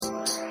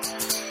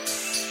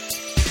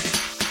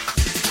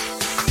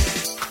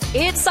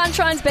It's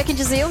Sunshine's Becky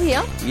Jazeel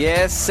here.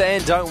 Yes,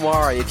 and don't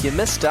worry, if you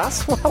missed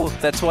us, well,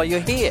 that's why you're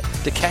here,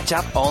 to catch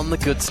up on the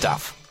good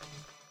stuff.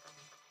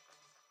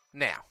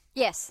 Now,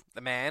 Yes.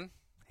 the man,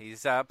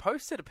 he's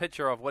posted a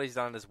picture of what he's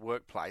done in his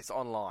workplace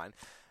online,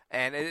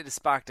 and it has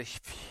sparked a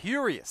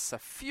furious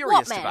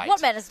What man? debate.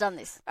 What man has done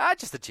this?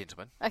 Just a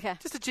gentleman. Okay.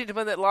 Just a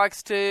gentleman that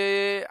likes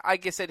to, I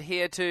guess,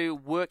 adhere to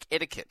work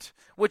etiquette,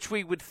 which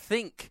we would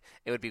think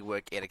it would be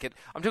work etiquette.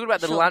 I'm talking about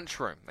the Sure.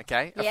 lunchroom,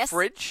 okay? A Yes.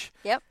 fridge.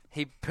 Yep.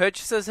 He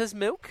purchases his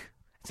milk.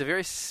 It's a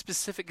very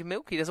specific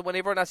milk. He doesn't want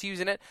everyone else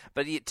using it,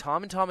 but yet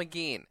time and time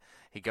again,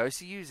 he goes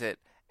to use it,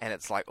 and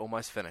it's like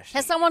almost finished.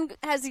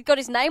 Has he got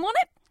his name on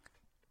it?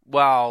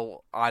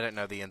 Well, I don't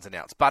know the ins and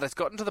outs, but it's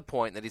gotten to the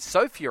point that he's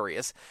so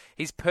furious,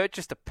 he's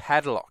purchased a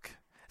padlock.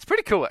 It's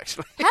pretty cool,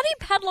 actually. How do you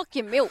padlock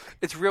your milk?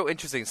 It's real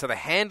interesting. So the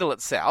handle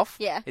itself,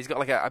 Yeah. he's got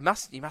like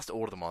you must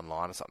order them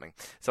online or something.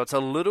 So it's a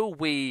little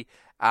wee,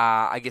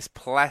 I guess,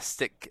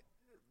 plastic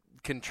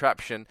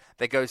contraption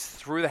that goes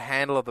through the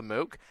handle of the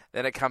milk,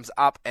 then it comes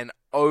up and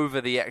over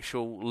the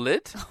actual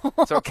lid,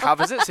 so it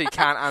covers it, so you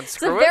can't It's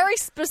unscrew a it. very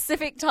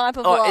specific type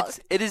of lock.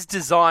 It is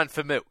designed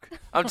for milk.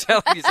 I'm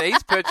telling you, so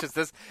he's purchased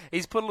this.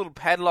 He's put a little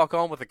padlock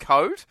on with a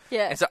code,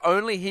 Yeah. and so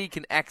only he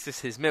can access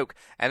his milk.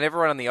 And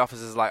everyone in the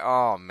office is like,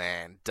 "Oh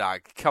man,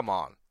 Doug, come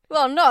on."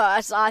 Well, no,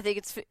 I think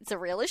it's a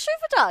real issue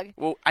for Doug.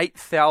 Well,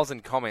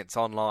 8,000 comments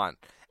online,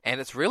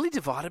 and it's really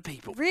divided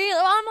people. Really,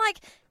 I'm like,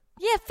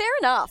 yeah, fair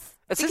enough.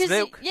 It's his Because,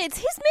 milk. Yeah, it's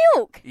his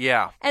milk.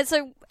 Yeah. And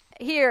so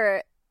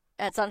here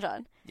at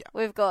Sunshine, Yeah.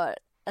 we've got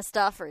a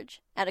star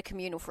fridge and a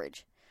communal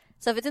fridge.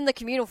 So if it's in the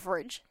communal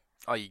fridge,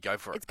 Oh, you go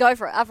for it. it's go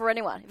for it, up for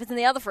anyone. If it's in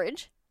the other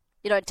fridge,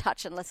 you don't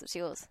touch it unless it's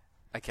yours.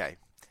 Okay.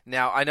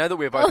 Now, I know that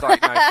we're both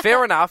like, no,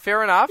 fair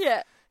enough.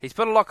 Yeah. He's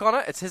put a lock on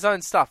it. It's his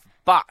own stuff.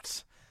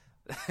 But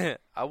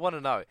I want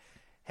to know,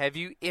 have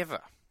you ever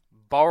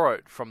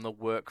borrowed from the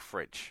work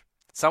fridge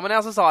someone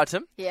else's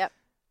item? Yep.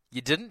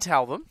 You didn't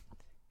tell them.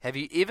 Have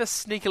you ever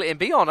sneakily, and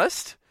be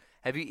honest,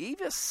 have you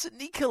ever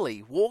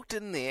sneakily walked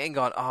in there and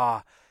gone,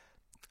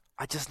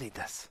 I just need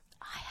this?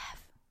 I have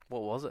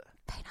What was it?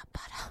 peanut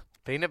butter.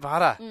 Peanut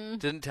butter.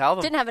 Didn't tell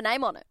them. Didn't have a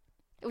name on it.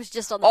 It was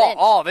just on the bench.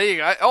 There you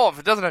go. Oh, if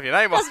it doesn't have your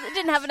name on It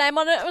didn't have a name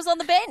on it. It was on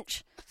the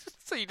bench.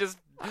 so you just...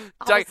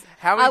 was-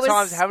 how I many was-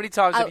 times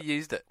I- have you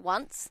used it?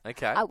 Once.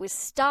 Okay. I was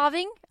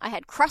starving. I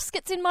had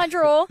Cruskets in my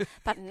drawer,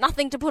 but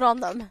nothing to put on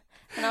them.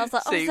 And I was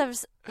like, See- I'll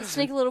just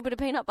sneak a little bit of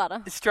peanut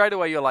butter. Straight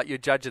away you're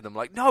judging them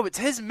like, no, it's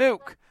his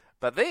milk.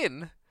 But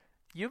then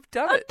you've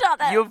done it. done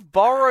it. You've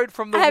borrowed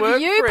from the Have work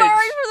you fridge. borrowed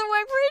from the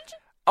work fridge?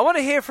 I want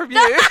to hear from you.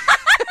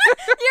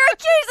 You're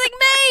accusing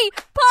me!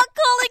 Pot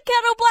calling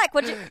kettle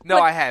black. No,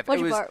 I have. What'd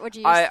It you was- borrow? What'd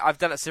you use? I've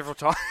done it several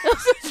times.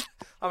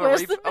 I'm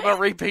Worse than a me.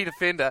 repeat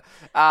offender.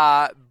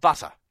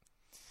 Butter.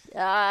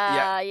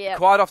 Yeah.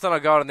 Quite often I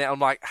go on there. I'm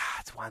like,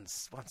 it's one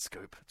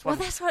scoop. It's Well, one,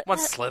 that's what. one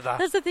that- slither.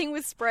 That's the thing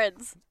with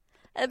spreads.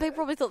 And people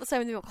probably thought the same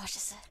with me. Gosh,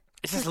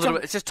 It's just a little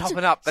bit. It's just topping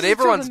just- up. But just a drop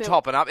everyone's of milk.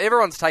 topping up.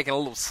 Everyone's taking a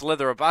little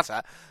slither of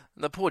butter.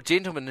 And the poor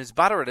gentleman whose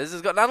butter it is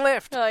has got none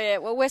left. Oh yeah.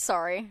 Well, we're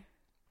sorry.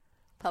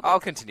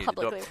 I'll continue to do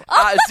publicly. it.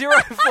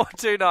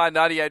 0429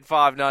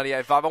 985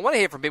 985. I want to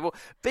hear from people.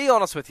 Be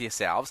honest with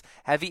yourselves.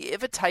 Have you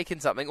ever taken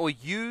something or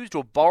used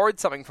or borrowed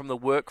something from the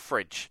work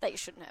fridge That you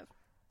shouldn't have.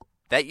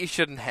 that you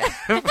shouldn't have?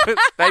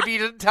 Maybe you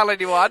didn't tell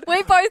anyone.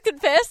 We both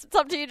confess. It's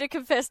up to you to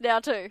confess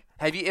now too.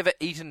 Have you ever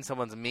eaten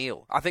someone's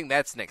meal? I think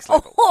that's next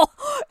level. Oh,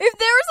 if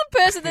there is a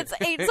person that's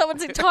eaten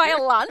someone's entire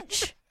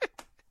lunch,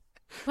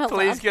 well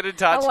Please done. get in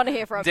touch. I want to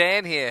hear from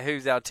Dan here,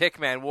 who's our tech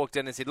man, walked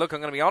in and said, look,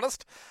 I'm going to be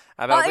honest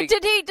about a Oh,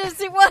 week. does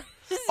he want?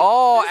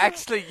 Oh,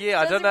 actually,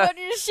 yeah, I Does don't he know. want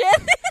you to share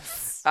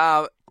this?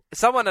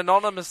 Someone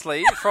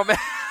anonymously from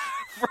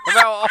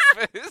our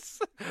office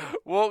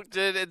walked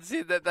in and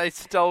said that they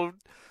stole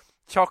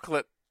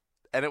chocolate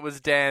and it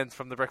was Dan's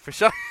from the breakfast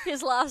show.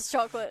 His last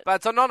chocolate. But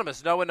it's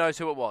anonymous. No one knows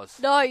who it was.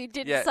 No, you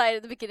didn't Yeah. say it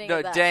at the beginning No,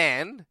 of that.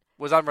 Dan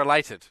was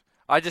unrelated.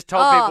 I just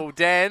told Oh. people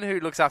Dan, who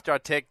looks after our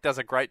tech, does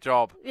a great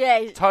job.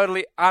 Yeah.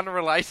 Totally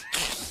unrelated.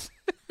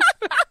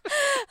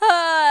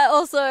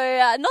 Also,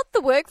 not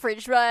the work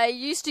fridge, but I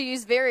used to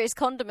use various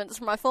condiments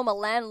from my former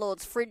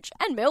landlord's fridge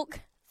and milk.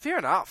 Fair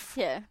enough.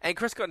 Yeah. And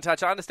Chris got in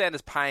touch. I understand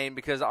his pain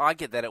because I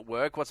get that at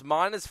work. What's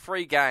mine is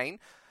free gain,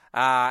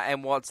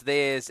 and what's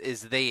theirs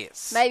is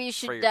theirs. Maybe you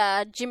should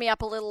Free- jimmy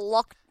up a little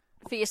lock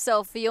for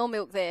yourself for your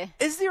milk there,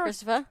 Is there a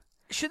Christopher.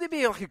 Should there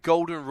be like a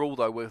golden rule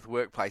though with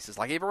workplaces?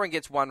 Like everyone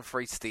gets one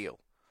free steal,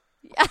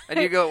 and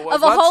you go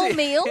Of a once whole you-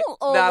 meal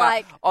or No,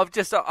 like... of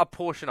just a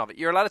portion of it.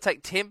 You're allowed to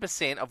take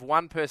 10% of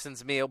one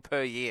person's meal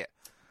per year.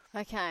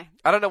 Okay.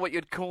 I don't know what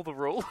you'd call the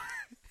rule.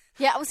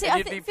 Yeah, well, see, And I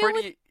you'd feel be with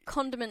pretty-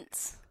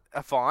 condiments...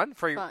 A fine,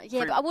 free. Yeah, free-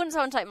 but I wouldn't say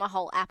I'd take my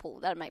whole apple.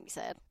 That'd make me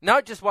sad.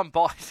 No, just one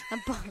bite.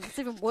 It's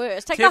even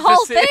worse. Take the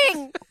whole 10%.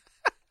 thing.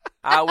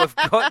 We've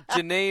got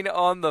Janine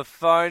on the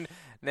phone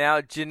now.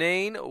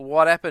 Janine,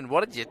 what happened?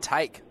 What did you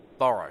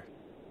borrow?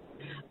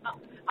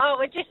 Oh,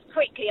 well, just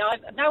quickly,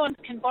 no one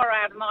can borrow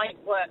out of my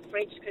work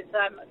fridge because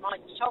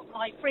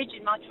my fridge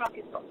in my truck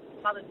has got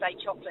Mother's Day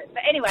chocolate.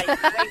 But anyway, we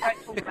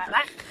won't talk about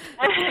that.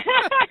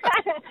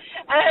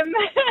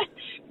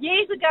 Years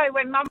ago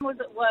when Mum was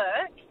at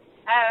work,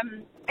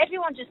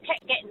 everyone just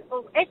kept getting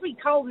every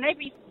cold and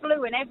every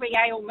flu and every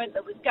ailment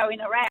that was going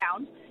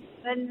around.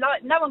 And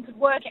no one could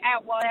work it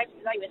out why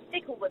they were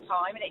sick all the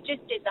time, and it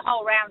just did the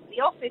whole round of the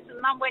office. And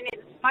Mum went in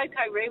the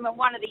smoko room, and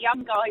one of the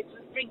young guys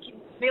was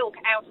drinking milk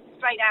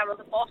straight out of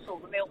the bottle,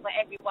 the milk that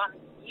everyone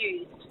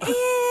used.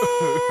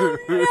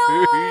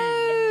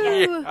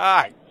 No.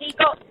 Yeah. He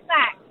got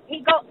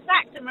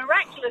sacked. And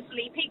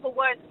miraculously, people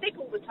weren't sick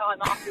all the time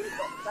after he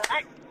got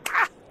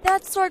sacked.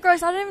 That's so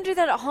gross. I don't even do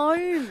that at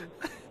home.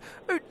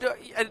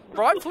 And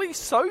rightfully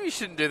so, you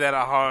shouldn't do that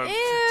at home.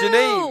 Ew.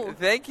 Janine,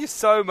 thank you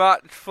so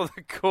much for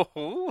the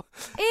call.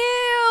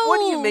 Ew. What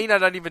do you mean I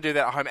don't even do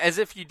that at home? As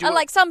if you do it.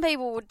 Like some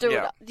people would do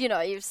Yeah. it. You know,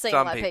 you've seen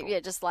Some like people. people. Yeah,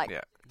 just like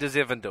Yeah. Does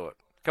Evan do it?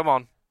 Come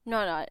on.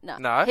 no.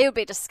 No? He would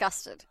be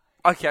disgusted.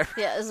 Okay.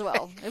 Yeah, as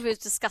well. If he was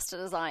disgusted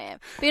as I am.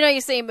 But you know,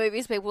 you see in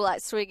movies people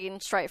like swigging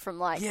straight from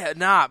like. Yeah,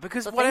 nah,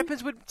 because The what thing?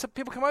 happens when some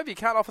people come over? You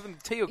can't offer them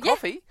tea or Yeah.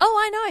 coffee. Oh,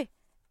 I know.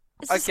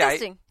 It's Okay,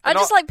 disgusting. I and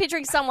just I- like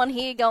picturing someone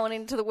here going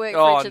into the work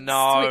Oh, fridge and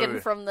no. swigging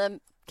from the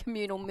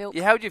communal milk.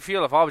 Yeah, how would you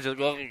feel if I was just...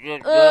 I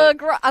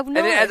And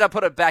then as I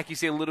put it back, you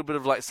see a little bit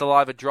of like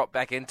saliva drop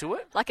back into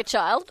it. like a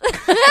child.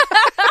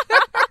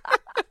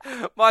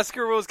 My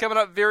squirrel is coming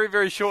up very,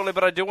 very shortly,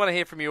 but I do want to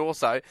hear from you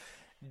also.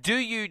 Do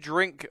you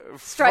drink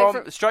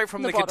straight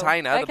from the bottle.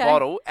 container, the Okay.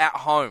 bottle, at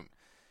home?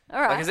 All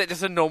right. Like, is that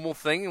just a normal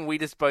thing and we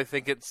just both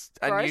think it's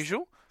Gross.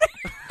 unusual?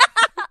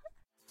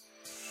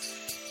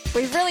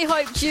 We really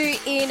hoped you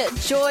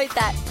enjoyed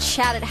that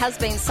chat. It has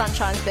been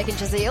Sunshine's Beck and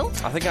Jazeel.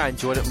 I think I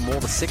enjoyed it more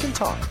the second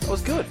time. It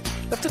was good.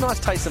 Left a nice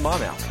taste in my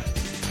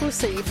mouth. We'll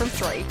see you from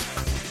 3.